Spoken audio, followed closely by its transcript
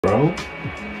Bro,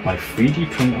 my 3D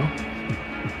printer,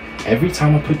 every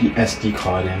time I put the SD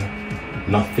card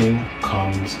in, nothing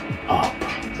comes up.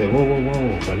 Say, whoa,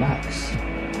 relax.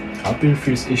 I've been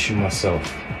through this issue myself,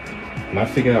 and I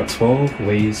figured out 12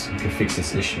 ways you can fix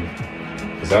this issue.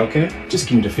 Is that okay? Just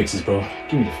give me the fixes, bro.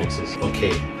 Give me the fixes.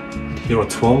 Okay, here are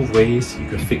 12 ways you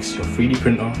can fix your 3D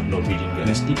printer not reading your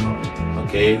SD card.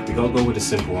 Okay, we gotta go with the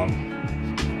simple one.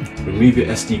 Remove your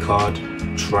SD card,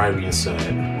 try reinsert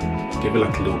it. Give it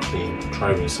like a little clean,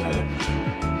 try reinsert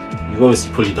it. You've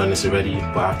obviously probably done this already,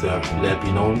 but I have to let it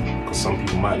be known because some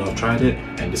people might not have tried it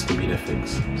and this could be their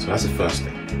fix. So that's the first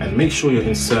thing. And make sure you're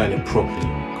inserting it properly,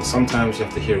 because sometimes you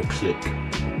have to hear a click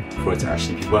for it to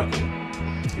actually be working.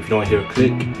 If you don't hear a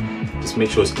click, just make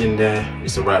sure it's in there,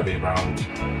 it's the right way around.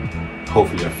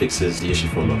 Hopefully that fixes the issue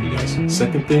for a lot of you guys.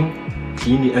 Second thing,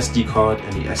 clean the SD card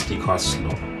and the SD card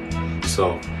slot.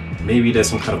 So maybe there's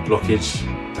some kind of blockage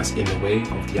that's in the way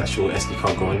of the actual SD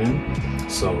card going in.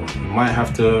 So you might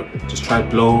have to just try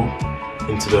blow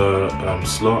into the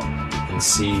slot and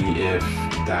see if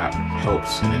that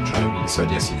helps, and then try to reinsert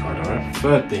the SD card, alright?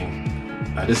 Third thing,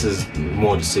 this is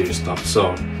more the serious stuff.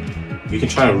 So you can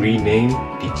try and rename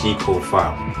the G-code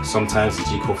file. Sometimes the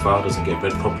G-code file doesn't get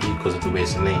read properly because of the way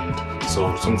it's named.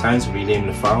 So sometimes renaming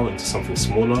the file into something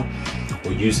smaller,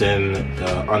 or using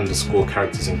the underscore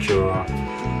characters in Cura,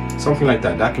 something like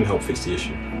that, that can help fix the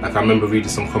issue. Like I remember reading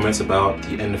some comments about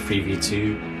the Ender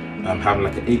 3v2 having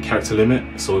like an 8 character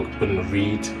limit, so it wouldn't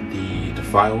read the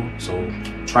file. So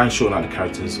try and shorten out the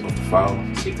characters of the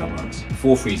file, see if that works.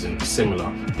 Fourth reason,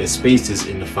 similar, there's spaces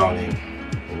in the file name.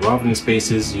 Rather than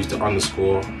spaces, use the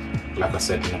underscore, like I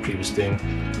said in the previous thing.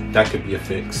 That could be a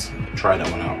fix, try that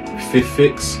one out. Fifth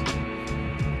fix,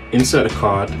 insert the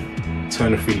card,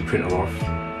 turn the 3D printer off,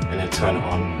 and then turn it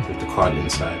on with the card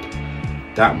inside.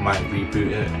 That might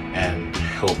reboot it and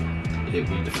help it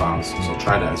read the files, so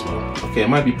try that as well. Okay, it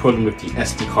might be a problem with the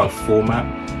SD card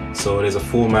format. So there's a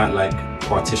format like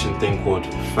partition thing called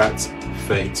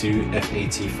FAT32,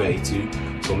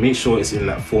 FAT32. So make sure it's in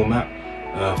that format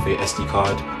for your SD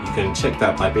card. You can check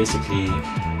that by basically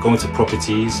going to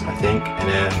properties, I think, and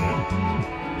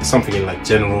then something in like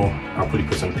general. I'll probably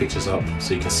put some pictures up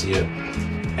so you can see it,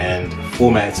 and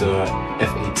format it to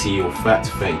FAT or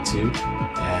FAT32,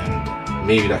 and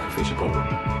maybe that could fix your problem.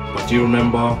 But do you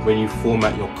remember when you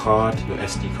format your card, your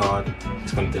SD card,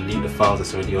 it's going to delete the files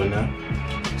that's already on there.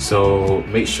 So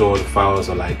make sure the files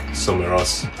are like somewhere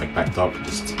else, like backed up.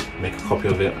 Just make a copy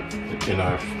of it in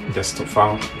a desktop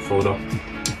file folder.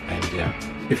 And yeah,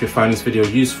 if you find this video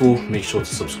useful, make sure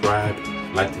to subscribe,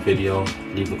 like the video,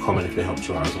 leave a comment if it helped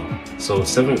you out as well. So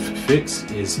seventh fix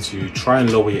is to try and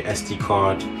lower your SD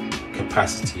card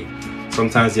capacity.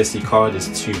 Sometimes the SD card is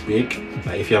too big.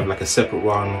 Like if you have like a separate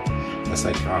one that's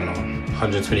like, I don't know,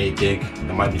 128 gig,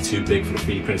 that might be too big for the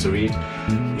 3D printer to read.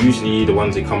 Usually the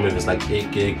ones they come with is like 8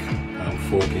 gig,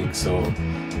 4 gig, so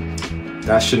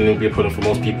that shouldn't be a problem for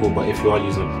most people. But if you are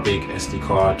using a big SD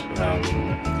card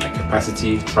like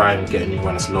capacity, try and get a new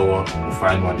one that's lower, or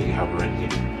find one that you have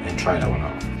already and try that one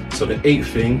out. So the eighth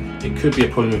thing, it could be a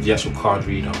problem with the actual card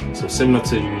reader. So similar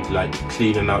to like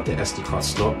cleaning out the SD card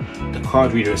slot, the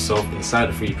card reader itself inside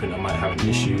the 3D printer might have an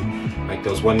issue. Like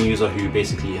there was one user who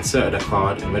basically inserted a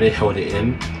card, and when they held it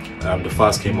in, the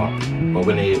files came up. But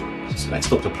when they like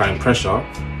stopped applying pressure,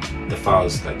 the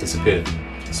files like disappeared.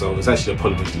 So it's actually a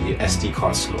problem with the SD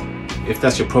card slot. If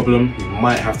that's your problem, you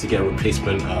might have to get a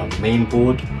replacement main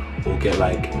board, or get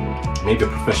like maybe a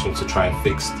professional to try and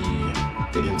fix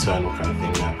the internal kind of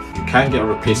thing. Yeah. You can get a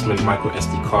replacement micro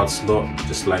SD card slot,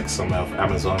 just like some of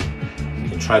Amazon. You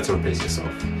can try to replace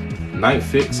yourself. Ninth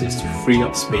fix is to free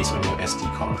up space on your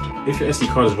SD card. If your SD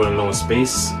card is running low on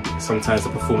space, sometimes the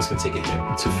performance can take a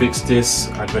hit. To fix this,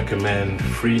 I'd recommend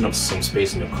freeing up some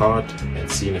space on your card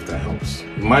and seeing if that helps.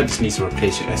 You might just need to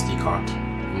replace your SD card.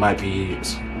 It might be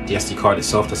the SD card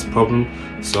itself that's the problem,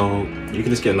 so you can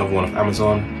just get another one off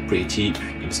Amazon, pretty cheap.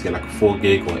 You just get like a 4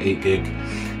 gig or 8 gig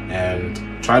and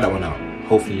try that one out.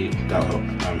 Hopefully that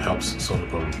helps solve the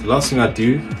problem. The last thing I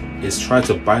do is try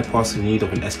to bypass the need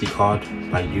of an SD card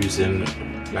by using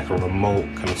like a remote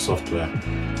kind of software.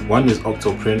 One is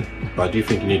Octoprint, but I do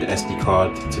think you need an SD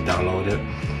card to download it.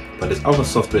 But there's other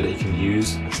software that you can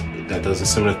use that does a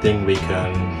similar thing, where you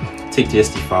can take the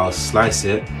SD file, slice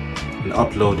it, and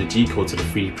upload the G-code to the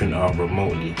 3D printer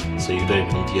remotely, so you don't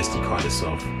even need the SD card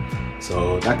itself.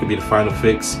 So that could be the final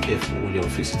fix if all your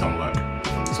fixes don't work.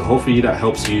 So hopefully that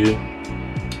helps you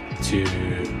to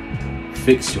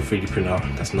fix your 3D printer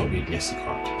that's not reading the SD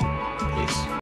card.